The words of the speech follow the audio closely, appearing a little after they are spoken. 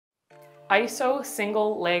ISO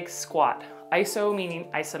single leg squat. ISO meaning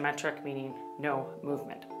isometric, meaning no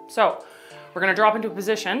movement. So we're gonna drop into a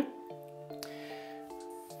position.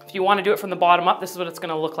 If you wanna do it from the bottom up, this is what it's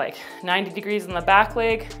gonna look like. 90 degrees on the back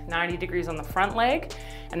leg, 90 degrees on the front leg,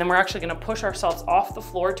 and then we're actually gonna push ourselves off the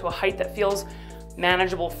floor to a height that feels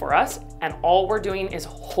manageable for us, and all we're doing is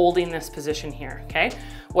holding this position here, okay?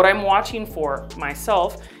 What I'm watching for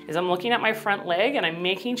myself is I'm looking at my front leg and I'm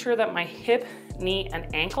making sure that my hip, knee,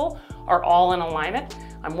 and ankle are all in alignment.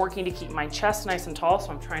 I'm working to keep my chest nice and tall,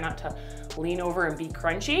 so I'm trying not to lean over and be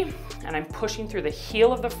crunchy, and I'm pushing through the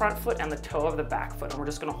heel of the front foot and the toe of the back foot, and we're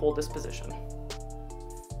just gonna hold this position.